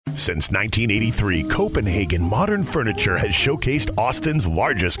Since 1983, Copenhagen Modern Furniture has showcased Austin's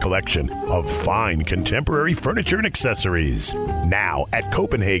largest collection of fine contemporary furniture and accessories. Now, at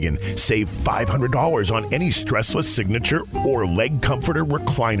Copenhagen, save $500 on any stressless signature or leg comforter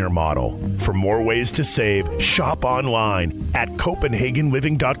recliner model. For more ways to save, shop online at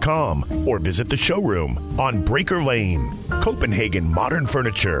CopenhagenLiving.com or visit the showroom on Breaker Lane. Copenhagen Modern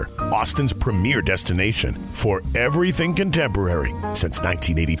Furniture, Austin's premier destination for everything contemporary since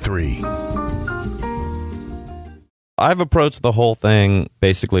 1983. I've approached the whole thing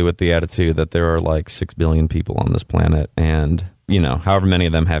basically with the attitude that there are like 6 billion people on this planet, and, you know, however many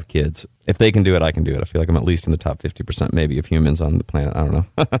of them have kids. If they can do it, I can do it. I feel like I'm at least in the top 50% maybe of humans on the planet. I don't know.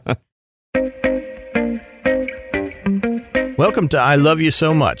 Welcome to I Love You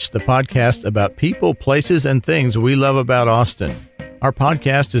So Much, the podcast about people, places, and things we love about Austin. Our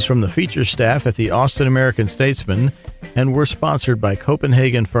podcast is from the feature staff at the Austin American-Statesman, and we're sponsored by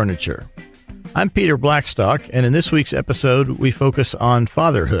Copenhagen Furniture. I'm Peter Blackstock, and in this week's episode, we focus on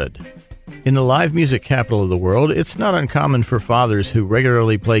fatherhood. In the live music capital of the world, it's not uncommon for fathers who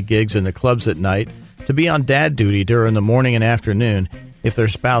regularly play gigs in the clubs at night to be on dad duty during the morning and afternoon if their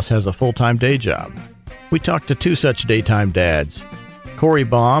spouse has a full-time day job. We talked to two such daytime dads, Croy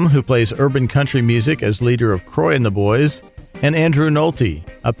Baum, who plays urban country music as leader of Croy and the Boys, and Andrew Nolte,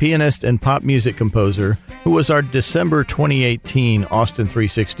 a pianist and pop music composer who was our December 2018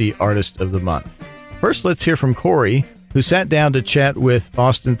 Austin360 Artist of the Month. First, let's hear from Croy, who sat down to chat with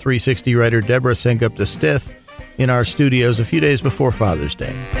Austin360 writer Deborah Sengupta-Stith in our studios a few days before Father's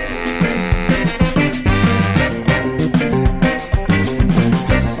Day.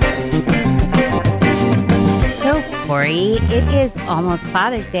 Croy, it is almost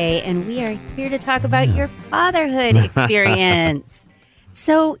Father's Day, and we are here to talk about your fatherhood experience.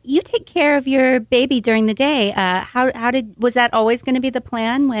 So you take care of your baby during the day. Was that always going to be the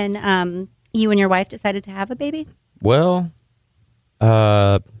plan when you and your wife decided to have a baby? Well,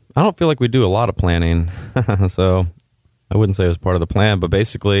 I don't feel like we do a lot of planning, so I wouldn't say it was part of the plan, but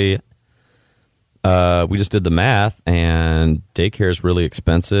basically we just did the math, and daycare is really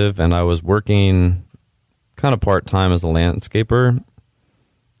expensive, and I was working kind of part-time as a landscaper,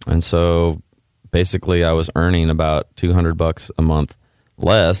 and so basically I was earning about $200 a month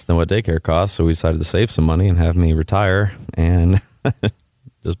less than what daycare costs, so we decided to save some money and have me retire and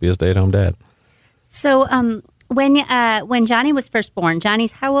just be a stay-at-home dad. So when Johnny was first born,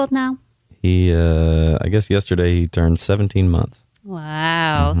 Johnny's how old now? He I guess yesterday he turned 17 months.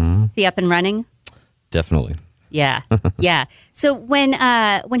 Wow. Mm-hmm. Is he up and running? Definitely. Yeah, yeah. So when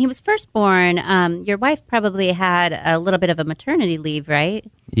he was first born, your wife probably had a little bit of a maternity leave, right?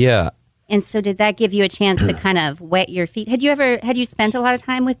 Yeah. And so did that give you a chance to kind of wet your feet? Had you spent a lot of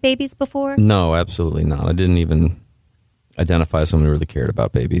time with babies before? No, absolutely not. I didn't even identify as someone who really cared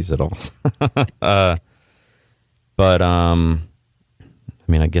about babies at all. But I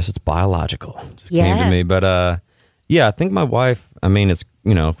mean, I guess it's biological. It just came to me. But yeah, I think my wife, I mean, it's,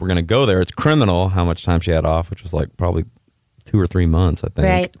 you know, if we're going to go there, it's criminal how much time she had off, which was like probably 2 or 3 months, I think.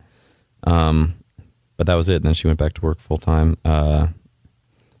 Right. But that was it. And then she went back to work full time.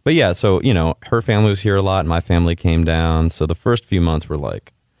 But yeah, so, you know, her family was here a lot and my family came down. So the first few months were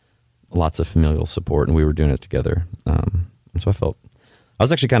like lots of familial support and we were doing it together. And so I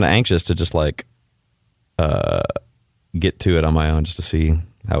was actually kind of anxious to just like get to it on my own just to see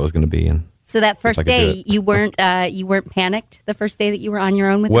how it was going to be. And so that first day, you weren't panicked the first day that you were on your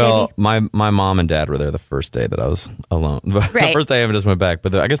own with the baby? Well, my mom and dad were there the first day that I was alone. Right. The first day I just went back.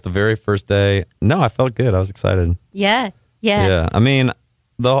 But I guess the very first day, no, I felt good. I was excited. Yeah. I mean,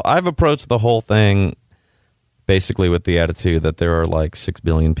 I've approached the whole thing basically with the attitude that there are like 6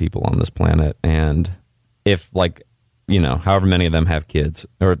 billion people on this planet. And if like, you know, however many of them have kids,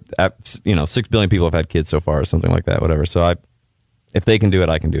 or, you know, 6 billion people have had kids so far or something like that, whatever. So if they can do it,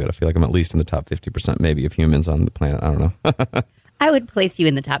 I can do it. I feel like I'm at least in the top 50% maybe of humans on the planet. I don't know. I would place you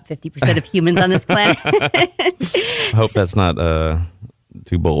in the top 50% of humans on this planet. I hope that's not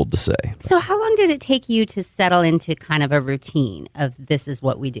too bold to say. But. So how long did it take you to settle into kind of a routine of this is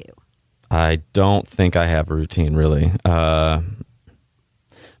what we do? I don't think I have a routine really. But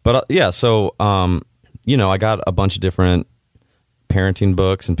yeah, so, you know, I got a bunch of different parenting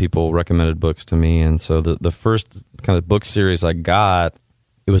books and people recommended books to me. And so the first kind of book series I got,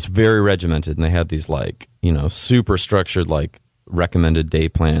 it was very regimented and they had these like, you know, super structured like recommended day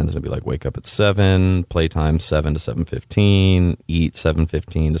plans. And it'd be like wake up at 7, playtime 7 to 7:15, eat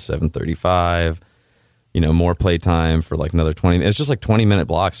 7:15 to 7:35, you know, more playtime for like another 20 minutes. It's just like 20-minute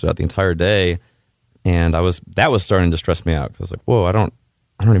blocks throughout the entire day. And that was starting to stress me out because I was like, whoa, I don't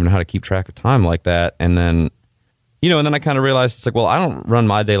even know how to keep track of time like that. And then and then I kind of realized it's like, well, I don't run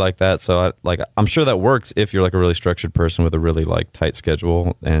my day like that. So I'm sure that works if you're like a really structured person with a really like tight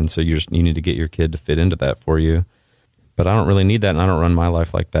schedule. And so you need to get your kid to fit into that for you. But I don't really need that. And I don't run my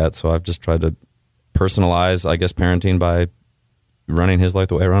life like that. So I've just tried to personalize, I guess, parenting by running his life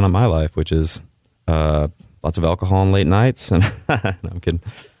the way I run on my life, which is lots of alcohol and late nights. And no, I'm kidding.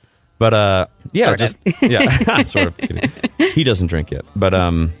 But yeah, I'm sort of kidding. He doesn't drink yet. But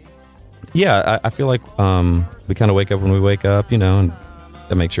yeah, I feel like we kind of wake up when we wake up, and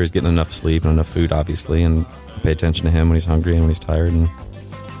I make sure he's getting enough sleep and enough food, obviously, and pay attention to him when he's hungry and when he's tired, and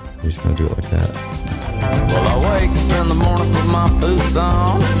we're just going to do it like that. Well, I wake up in the morning, put my boots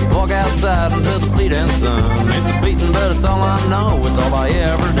on, walk outside until the beat and sun. It's a beating, but it's all I know, it's all I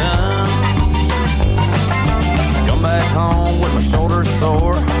ever done. Come back home with my shoulders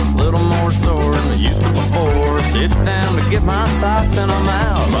sore, a little more sore than they used to before. Sit down to get my socks and I'm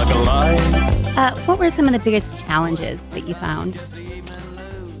out like a light. What were some of the biggest challenges that you found?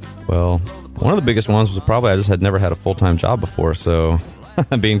 Well, one of the biggest ones was probably I just had never had a full-time job before, so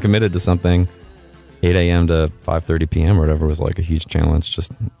being committed to something 8 a.m. to 5:30 p.m. or whatever was like a huge challenge,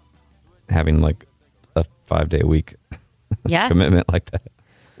 just having like a 5-day-a-week commitment like that.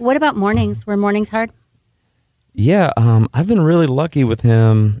 What about mornings? Were mornings hard? Yeah, I've been really lucky with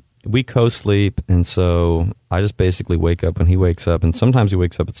him. We co-sleep, and so I just basically wake up when he wakes up, and sometimes he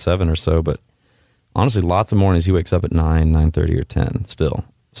wakes up at 7 or so, but honestly, lots of mornings he wakes up at 9, 9:30 or 10 still.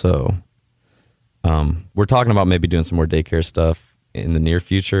 So we're talking about maybe doing some more daycare stuff in the near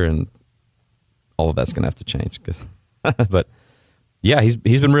future, and all of that's going to have to change. But yeah, he's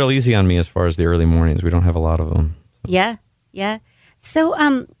been real easy on me as far as the early mornings. We don't have a lot of them. So. Yeah. So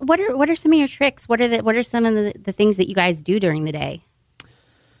what are some of your tricks? What are some of the things that you guys do during the day?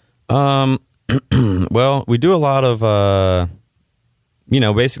 Well, we do a lot of,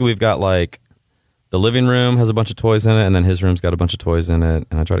 basically we've got like the living room has a bunch of toys in it, and then his room's got a bunch of toys in it,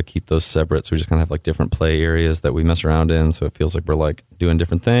 and I try to keep those separate. So we just kind of have like different play areas that we mess around in, so it feels like we're like doing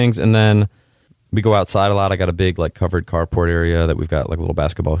different things. And then we go outside a lot. I got a big like covered carport area that we've got like a little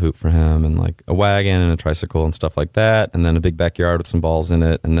basketball hoop for him, and like a wagon and a tricycle and stuff like that, and then a big backyard with some balls in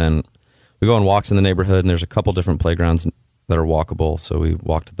it. And then we go on walks in the neighborhood, and there's a couple different playgrounds that are walkable, so we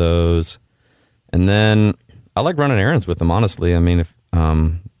walk to those. And then I like running errands with him, honestly. I mean, if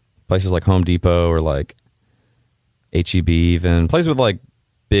places like Home Depot or like H-E-B, even places with like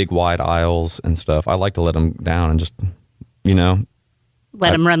big wide aisles and stuff, I like to let him down and just,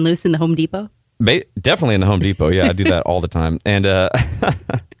 let him run loose in the Home Depot. Definitely in the Home Depot. Yeah, I do that all the time. And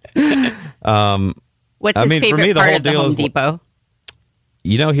what's his favorite for me, part of the Home Depot?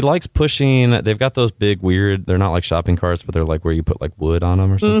 He likes pushing. They've got those big weird. They're not like shopping carts, but they're like where you put like wood on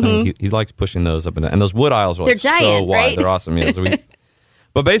them or something. Mm-hmm. He likes pushing those up and down. And those wood aisles are like giant, so wide. right? They're awesome. Yeah.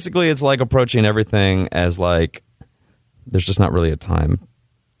 But basically, it's like approaching everything as like there's just not really a time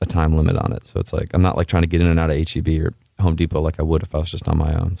limit on it. So it's like I'm not like trying to get in and out of H-E-B or Home Depot like I would if I was just on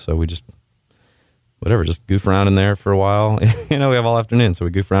my own. So we just just goof around in there for a while. We have all afternoon, so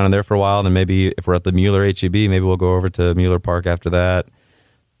we goof around in there for a while. And then maybe if we're at the Mueller H-E-B, maybe we'll go over to Mueller Park after that.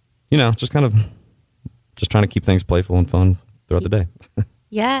 Just kind of just trying to keep things playful and fun throughout the day.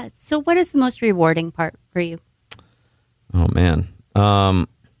 Yeah. So what is the most rewarding part for you? Oh, man. Well,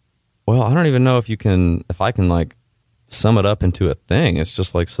 I don't even know if I can like sum it up into a thing. It's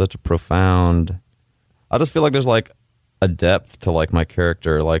just like such a profound, I just feel like there's like a depth to like my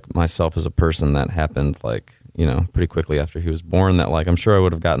character, like myself as a person that happened like, pretty quickly after he was born that like, I'm sure I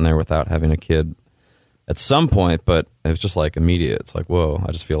would have gotten there without having a kid at some point, but it was just like immediate. It's like, whoa,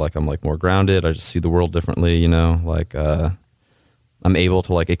 I just feel like I'm like more grounded. I just see the world differently, like, I'm able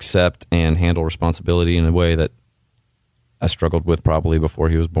to like accept and handle responsibility in a way that I struggled with probably before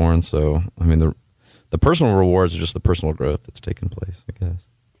he was born. So, I mean, the personal rewards are just the personal growth that's taken place, I guess.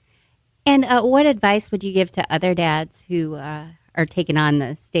 And what advice would you give to other dads who are taking on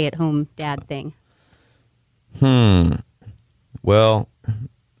the stay-at-home dad thing? Well,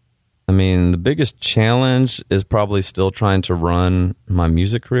 I mean, the biggest challenge is probably still trying to run my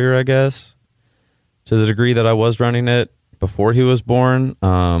music career, I guess, to the degree that I was running it before he was born.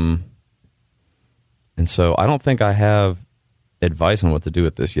 And so I don't think I have advice on what to do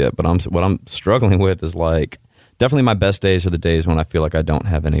with this yet, but what I'm struggling with is like, definitely my best days are the days when I feel like I don't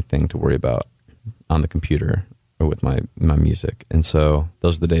have anything to worry about on the computer or with my music. And so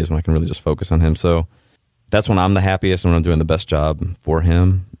those are the days when I can really just focus on him. So that's when I'm the happiest and when I'm doing the best job for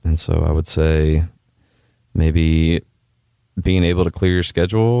him. And so I would say maybe being able to clear your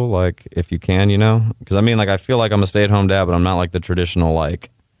schedule, like if you can, because I mean, like I feel like I'm a stay-at-home dad, but I'm not like the traditional,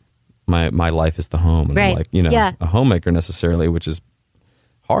 like my life is the home and right. I'm like, a homemaker necessarily, which is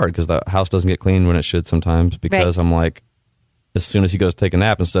hard because the house doesn't get cleaned when it should sometimes because I'm like, as soon as he goes to take a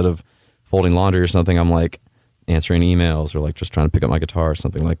nap, instead of folding laundry or something, I'm like answering emails or like just trying to pick up my guitar or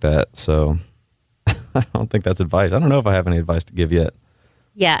something like that. So I don't think that's advice. I don't know if I have any advice to give yet.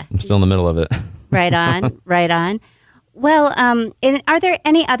 Yeah. I'm still in the middle of it. Right on, right on. Well, are there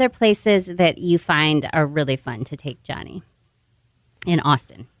any other places that you find are really fun to take Johnny in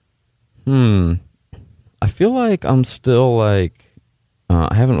Austin? I feel like I'm still like,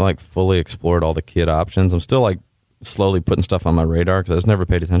 I haven't like fully explored all the kid options. I'm still like slowly putting stuff on my radar because I just never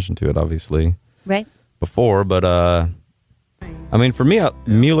paid attention to it, obviously. Right. Before, but I mean, for me,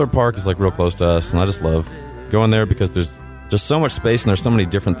 Mueller Park is like real close to us, and I just love going there because there's just so much space and there's so many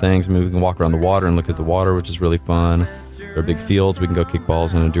different things. I mean, we can walk around the water and look at the water, which is really fun. There are big fields we can go kick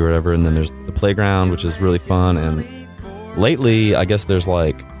balls in and do whatever, and then there's the playground, which is really fun. And lately, I guess there's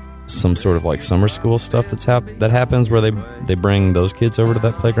like some sort of like summer school stuff that happens where they bring those kids over to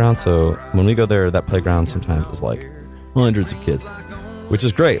that playground. So when we go there, that playground sometimes is like hundreds of kids, which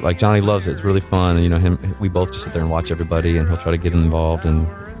is great. Like Johnny loves it. It's really fun. And, you know, we both just sit there and watch everybody, and he'll try to get involved, and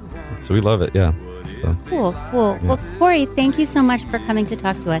so we love it. Yeah. So, cool. Yeah. Well, Corey, thank you so much for coming to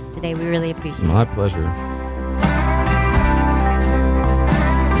talk to us today. We really appreciate it. My pleasure.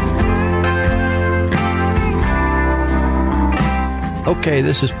 Okay,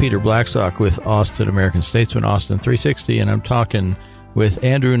 this is Peter Blackstock with Austin American Statesman, Austin360, and I'm talking with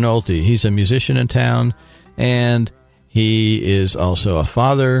Andrew Nolte. He's a musician in town, and he is also a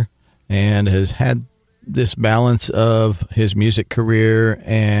father and has had this balance of his music career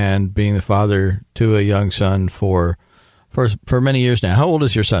and being the father to a young son for many years now. How old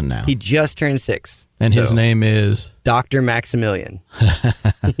is your son now? He just turned 6. And his name is? Dr. Maximilian.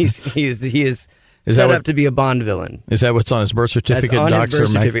 He is set up to be a Bond villain. Is that what's on his birth certificate? That's on his birth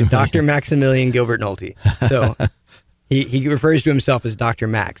certificate. Dr. Maximilian Gilbert Nolte. So he refers to himself as Dr.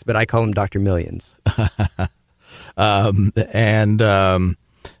 Max, but I call him Dr. Millions.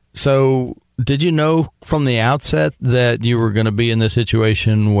 So did you know from the outset that you were going to be in this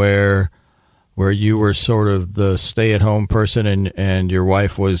situation where you were sort of the stay-at-home person and your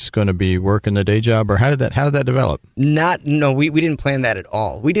wife was going to be working the day job, or how did that develop? No, we didn't plan that at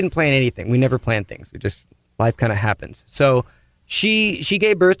all. We didn't plan anything. We never planned things. Life kind of happens. So she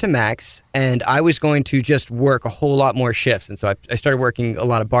gave birth to Max, and I was going to just work a whole lot more shifts. And so I started working a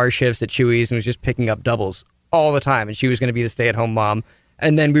lot of bar shifts at Chewy's and was just picking up doubles all the time. And she was going to be the stay-at-home mom.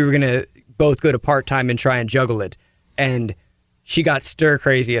 And then we were going to both go to part-time and try and juggle it. And she got stir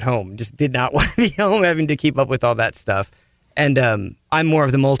crazy at home, just did not want to be home having to keep up with all that stuff. And I'm more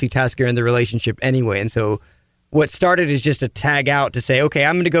of the multitasker in the relationship anyway. And so what started as just a tag out to say, okay,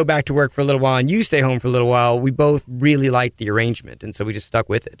 I'm going to go back to work for a little while and you stay home for a little while. We both really liked the arrangement. And so we just stuck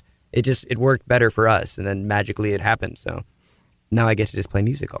with it. It worked better for us. And then magically it happened. So now I get to just play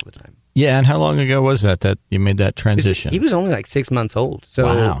music all the time. Yeah, and how long ago was that you made that transition? He was only like 6 months old. So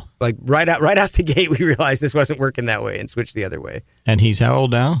wow. Like right out the gate, we realized this wasn't working that way and switched the other way. And he's how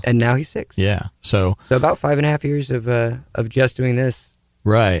old now? And now he's 6. Yeah. So about 5.5 years of just doing this.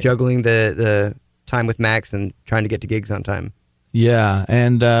 Right. Juggling the time with Max and trying to get to gigs on time. Yeah.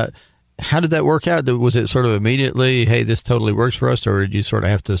 And how did that work out? Was it sort of immediately, hey, this totally works for us, or did you sort of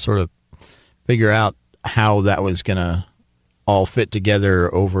have to sort of figure out how that was going to all fit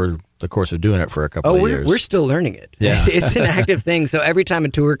together over the course of doing it for a couple of years? We're still learning it. Yeah. It's an active thing. So every time a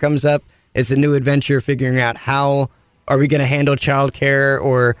tour comes up, it's a new adventure figuring out how are we going to handle childcare,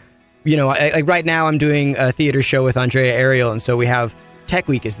 or, you know, like right now I'm doing a theater show with Andrea Ariel, and so we have Tech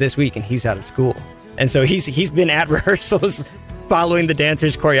Week is this week, and he's out of school. And so he's been at rehearsals following the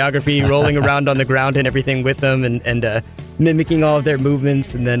dancers' choreography, rolling around on the ground and everything with them, and mimicking all of their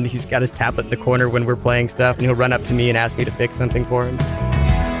movements. And then he's got his tablet in the corner when we're playing stuff, and he'll run up to me and ask me to fix something for him.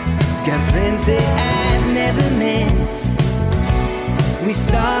 Got friends that I never met. We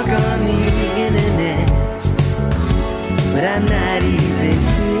stalk on the internet, but I'm not even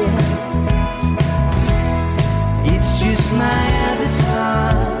here. It's just my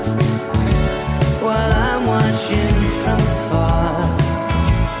avatar while I'm watching from afar.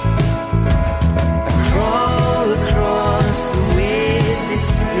 I crawl across the web that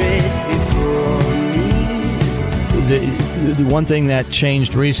spreads before me. The one thing that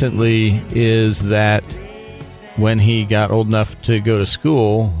changed recently is that when he got old enough to go to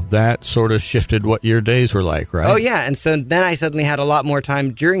school, that sort of shifted what your days were like, right? Oh, yeah. And so then I suddenly had a lot more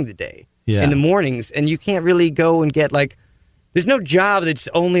time during the day, in the mornings. And you can't really go and get there's no job that's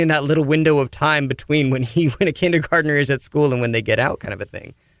only in that little window of time between when a kindergartner is at school and when they get out, kind of a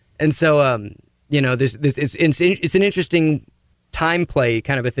thing. And so, it's an interesting time play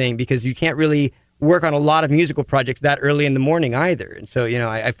kind of a thing, because you can't really work on a lot of musical projects that early in the morning either. And so,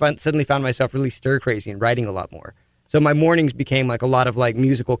 I suddenly found myself really stir crazy and writing a lot more. So my mornings became like a lot of like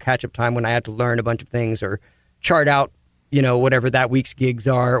musical catch up time when I had to learn a bunch of things or chart out, whatever that week's gigs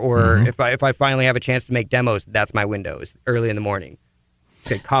are, or if I finally have a chance to make demos, that's my window, is early in the morning.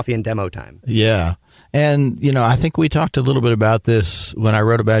 It's like coffee and demo time. Yeah. And, I think we talked a little bit about this when I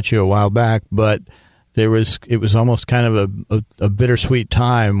wrote about you a while back, but it was almost kind of a bittersweet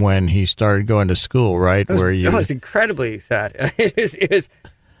time when he started going to school, right? It was incredibly sad. It was.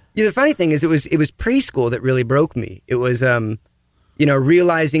 The funny thing is, it was preschool that really broke me. It was,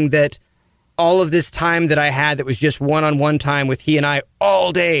 realizing that all of this time that I had that was just one-on-one time with he and I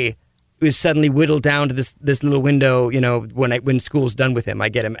all day, it was suddenly whittled down to this little window. When school's done with him, I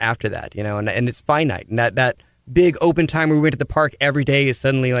get him after that. And it's finite. And that big open time where we went to the park every day is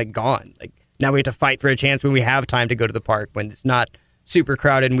suddenly like gone. Like, now we have to fight for a chance when we have time to go to the park, when it's not super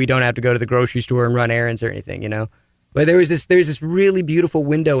crowded and we don't have to go to the grocery store and run errands or anything, But there's this really beautiful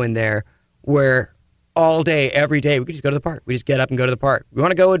window in there where all day, every day, we could just go to the park. We just get up and go to the park. We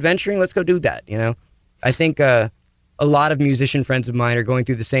want to go adventuring? Let's go do that, I think a lot of musician friends of mine are going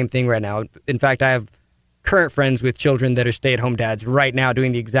through the same thing right now. In fact, I have current friends with children that are stay-at-home dads right now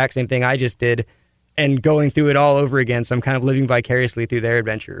doing the exact same thing I just did and going through it all over again. So I'm kind of living vicariously through their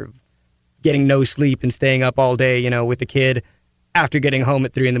adventure of getting no sleep and staying up all day, with the kid after getting home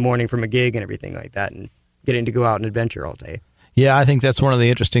at 3 a.m. from a gig and everything like that, and getting to go out and adventure all day. Yeah, I think that's one of the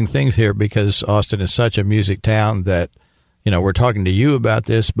interesting things here, because Austin is such a music town that, we're talking to you about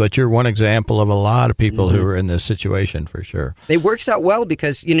this, but you're one example of a lot of people who are in this situation for sure. It works out well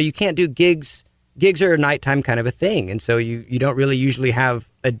because, you can't do gigs. Gigs are a nighttime kind of a thing, and so you don't really usually have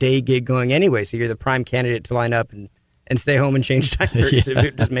a day gig going anyway, so you're the prime candidate to line up and stay home and change diapers. Yeah.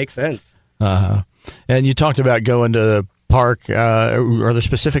 It just makes sense. And you talked about going to the park. Are there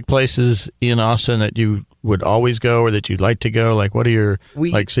specific places in Austin that you would always go or that you'd like to go? Like, what are your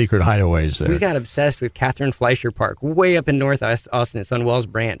secret hideaways there? We got obsessed with Catherine Fleischer Park, way up in North Austin. It's on Wells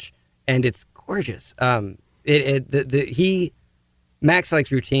Branch, and it's gorgeous. Max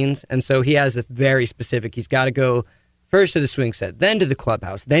likes routines, and so he has a very specific. He's got to go first to the swing set, then to the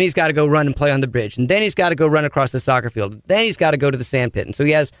clubhouse, then he's got to go run and play on the bridge, and then he's got to go run across the soccer field, then he's got to go to the sand pit, and so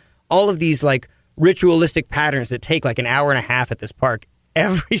he has all of these like ritualistic patterns that take like an hour and a half at this park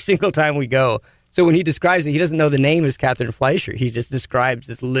every single time we go. So when he describes it, he doesn't know the name is Catherine Fleischer. He just describes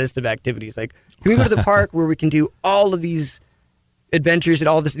this list of activities. Like, can we go to the park where we can do all of these adventures and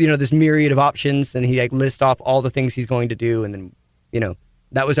all this, this myriad of options? And he like lists off all the things he's going to do. And then,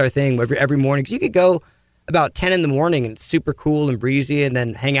 that was our thing every morning. Because you could go about 10 in the morning and it's super cool and breezy, and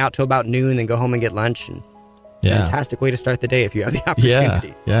then hang out till about noon and go home and get lunch. And fantastic way to start the day if you have the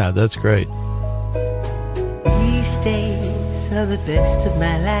opportunity. Yeah, that's great. These days are the best of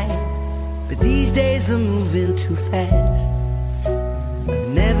my life, but these days are moving too fast. I've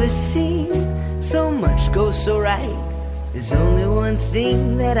never seen so much go so right. There's only one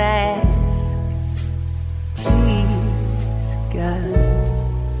thing that I ask. Please, God,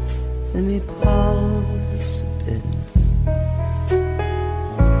 let me pause a bit.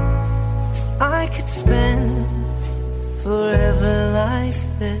 I could spend forever like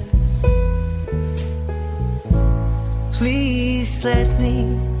this. Please let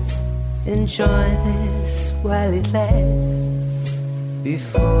me enjoy this while it lasts,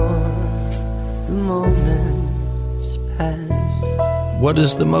 before the moments pass. What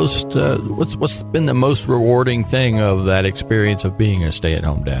is the most? What's been the most rewarding thing of that experience of being a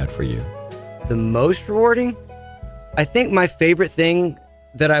stay-at-home dad for you? The most rewarding? I think my favorite thing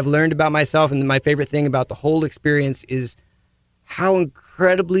that I've learned about myself, and my favorite thing about the whole experience, is how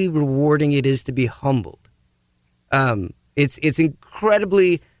incredibly rewarding it is to be humbled. It's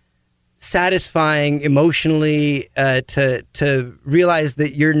incredibly satisfying emotionally to realize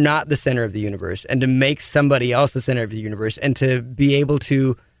that you're not the center of the universe, and to make somebody else the center of the universe, and to be able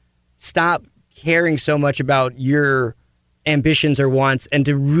to stop caring so much about your ambitions or wants, and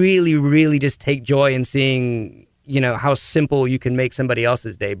to really, really just take joy in seeing, how simple you can make somebody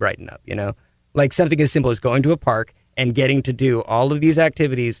else's day brighten up, like something as simple as going to a park and getting to do all of these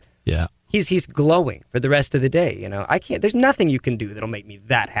activities. Yeah. He's glowing for the rest of the day. I can't. There's nothing you can do that'll make me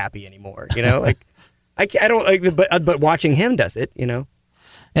that happy anymore. Like, I don't like. But watching him does it.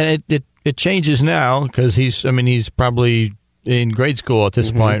 And it changes now because he's probably in grade school at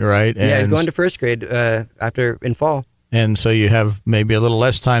this point, right? And he's going to first grade in fall. And so you have maybe a little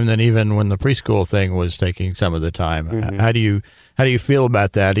less time than even when the preschool thing was taking some of the time. Mm-hmm. How do you feel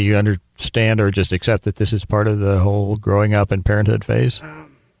about that? Do you understand or just accept that this is part of the whole growing up and parenthood phase?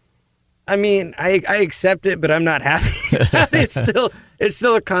 I mean, I accept it, but I'm not happy. It's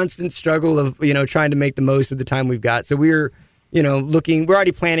still a constant struggle of, trying to make the most of the time we've got. So we're, we're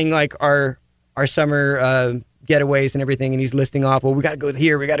already planning like our summer getaways and everything. And he's listing off, well, we got to go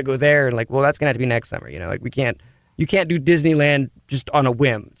here, we got to go there. And like, well, that's going to have to be next summer. Like you can't do Disneyland just on a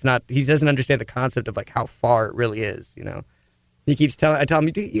whim. It's not, he doesn't understand the concept of like how far it really is, He keeps I tell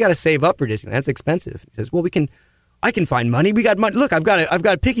him, you got to save up for Disneyland. That's expensive. He says, well, I can find money. We got money. Look, I've got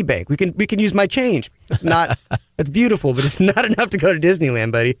a piggy bank. We can use my change. It's beautiful, but it's not enough to go to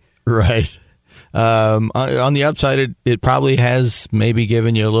Disneyland, buddy. Right. On the upside, it probably has maybe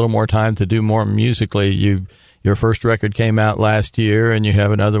given you a little more time to do more musically. Your first record came out last year, and you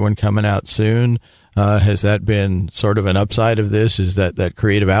have another one coming out soon. Has that been sort of an upside of this? Is that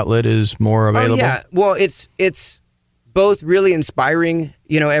creative outlet is more available? Oh, yeah. Well, it's both really inspiring.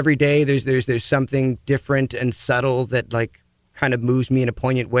 Every day there's something different and subtle that like kind of moves me in a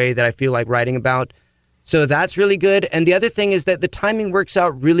poignant way that I feel like writing about. So that's really good. And the other thing is that the timing works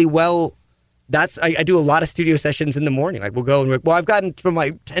out really well. I do a lot of studio sessions in the morning. Like we'll go and we're like, well, I've gotten from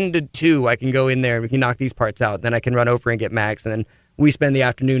like 10 to 2. I can go in there and we can knock these parts out. Then I can run over and get Max. And then we spend the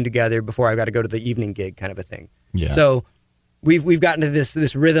afternoon together before I've got to go to the evening gig kind of a thing. Yeah. So we've gotten to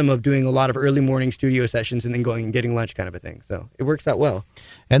this rhythm of doing a lot of early morning studio sessions and then going and getting lunch kind of a thing. So it works out well.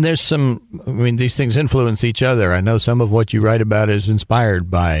 And there's these things influence each other. I know some of what you write about is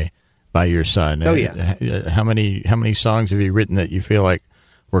inspired by your son. Oh, yeah. How many songs have you written that you feel like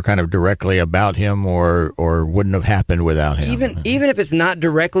were kind of directly about him or wouldn't have happened without him? Even if it's not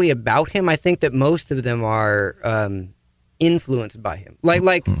directly about him, I think that most of them are influenced by him. Like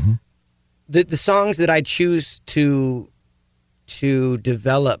mm-hmm. the songs that I choose to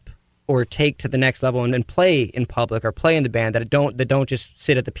develop or take to the next level and play in public or play in the band that don't just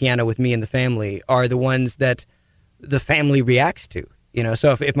sit at the piano with me and the family are the ones that the family reacts to.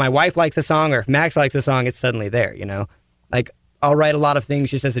 So if my wife likes a song or if Max likes a song, it's suddenly there. Like I'll write a lot of things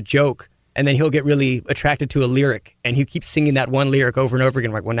just as a joke, and then he'll get really attracted to a lyric, and he keeps singing that one lyric over and over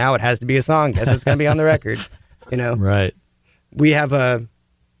again. Like, well, now it has to be a song. Guess it's going to be on the record. Right. We have I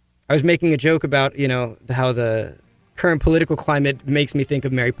was making a joke about how the current political climate makes me think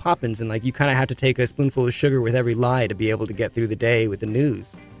of Mary Poppins, and like you kind of have to take a spoonful of sugar with every lie to be able to get through the day with the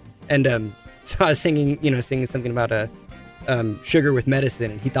news. And so I was singing something about sugar with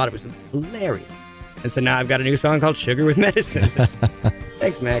medicine, and he thought it was hilarious. And so now I've got a new song called Sugar with Medicine.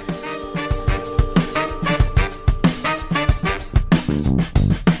 Thanks, Max.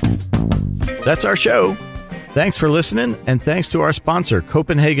 That's our show. Thanks for listening, and thanks to our sponsor,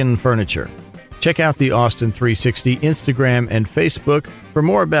 Copenhagen Furniture. Check out the Austin360 Instagram and Facebook for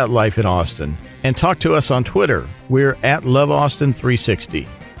more about life in Austin. And talk to us on Twitter. We're at LoveAustin360.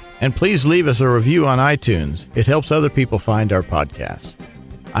 And please leave us a review on iTunes. It helps other people find our podcast.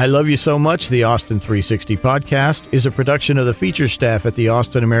 I Love You So Much, the Austin360 podcast, is a production of the feature staff at the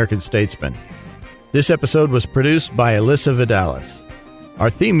Austin American-Statesman. This episode was produced by Alyssa Vidalis. Our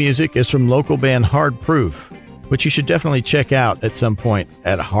theme music is from local band Hard Proof, which you should definitely check out at some point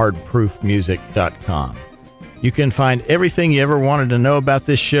at hardproofmusic.com. You can find everything you ever wanted to know about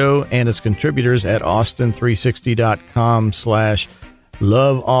this show and its contributors at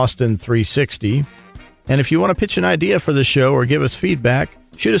austin360.com/loveaustin360. And if you want to pitch an idea for the show or give us feedback,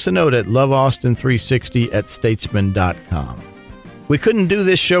 shoot us a note at loveaustin360@statesman.com. We couldn't do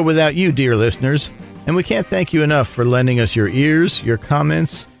this show without you, dear listeners, and we can't thank you enough for lending us your ears, your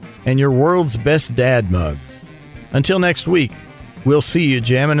comments, and your world's best dad mugs. Until next week, we'll see you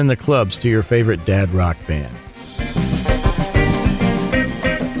jamming in the clubs to your favorite dad rock band.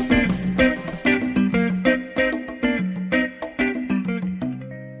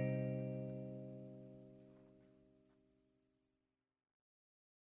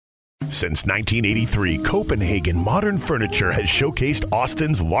 Since 1983, Copenhagen Modern Furniture has showcased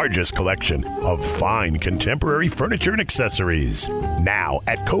Austin's largest collection of fine contemporary furniture and accessories. Now,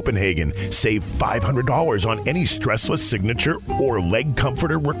 at Copenhagen, save $500 on any stressless signature or leg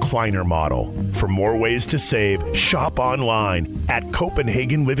comforter recliner model. For more ways to save, shop online at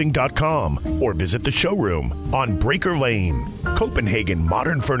CopenhagenLiving.com or visit the showroom on Breaker Lane. Copenhagen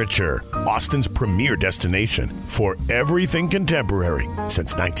Modern Furniture, Austin's premier destination for everything contemporary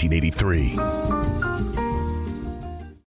since 1983.